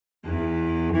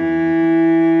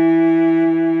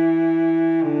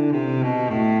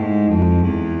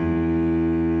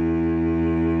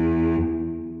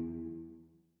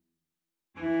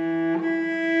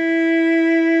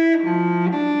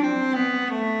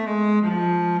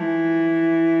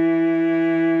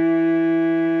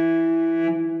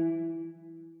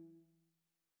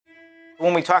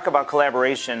When we talk about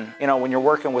collaboration, when you're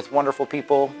working with wonderful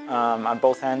people on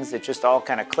both ends, it just all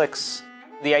kind of clicks.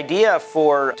 The idea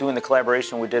for doing the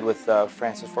collaboration we did with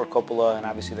Francis Coppola and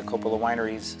obviously the Coppola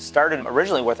wineries started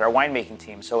originally with our winemaking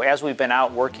team. So as we've been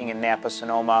out working in Napa,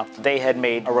 Sonoma, they had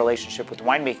made a relationship with the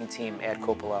winemaking team at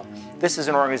Coppola. This is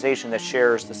an organization that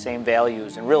shares the same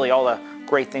values and really all the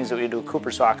great things that we do at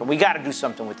Cooper's Hawk, and we got to do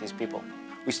something with these people.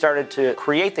 We started to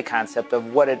create the concept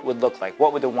of what it would look like,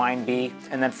 what would the wine be,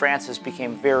 and then Francis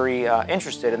became very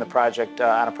interested in the project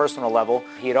on a personal level.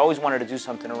 He had always wanted to do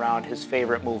something around his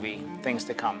favorite movie, Things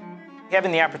to Come.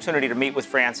 Having the opportunity to meet with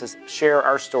Francis, share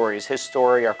our stories, his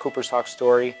story, our Cooper's Hawk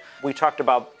story. We talked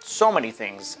about so many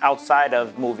things outside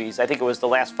of movies. I think it was the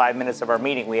last 5 minutes of our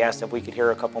meeting we asked if we could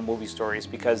hear a couple movie stories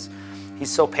because he's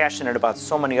so passionate about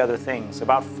so many other things,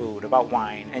 about food, about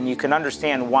wine, and you can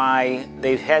understand why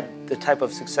they've had the type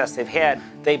of success they've had.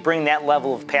 They bring that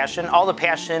level of passion, all the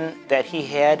passion that he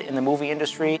had in the movie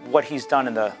industry. What he's done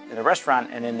in the restaurant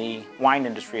and in the wine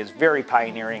industry is very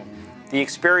pioneering. The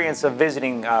experience of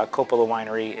visiting Coppola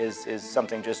Winery is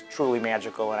something just truly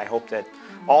magical, and I hope that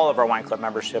all of our wine club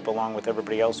membership, along with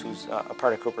everybody else who's a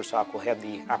part of Cooper's Hawk, will have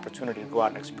the opportunity to go out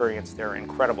and experience their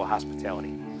incredible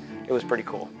hospitality. It was pretty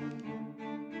cool.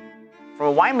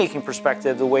 From a winemaking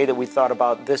perspective, the way that we thought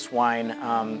about this wine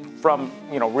from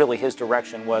really his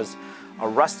direction was a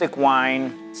rustic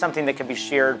wine, something that can be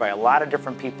shared by a lot of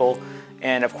different people.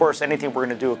 And of course, anything we're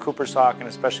going to do at Cooper's Hawk, and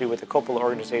especially with the Coppola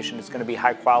organization, is going to be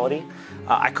high quality.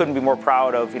 I couldn't be more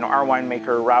proud of our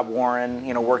winemaker, Rob Warren,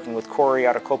 working with Corey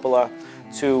out of Coppola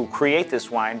to create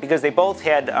this wine, because they both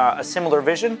had a similar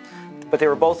vision, but they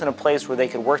were both in a place where they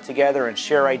could work together and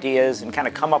share ideas and kind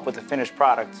of come up with a finished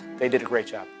product. They did a great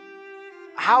job.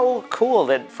 How cool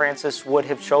that Francis would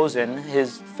have chosen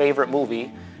his favorite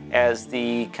movie as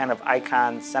the kind of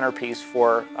icon centerpiece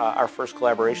for our first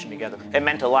collaboration together. It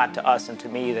meant a lot to us and to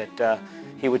me that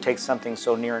he would take something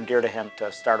so near and dear to him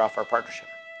to start off our partnership.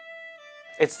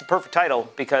 It's the perfect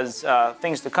title because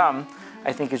Things to Come,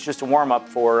 I think, is just a warm-up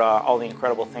for all the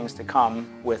incredible things to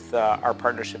come with our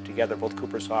partnership together, both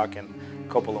Cooper's Hawk and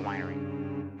Coppola Winery.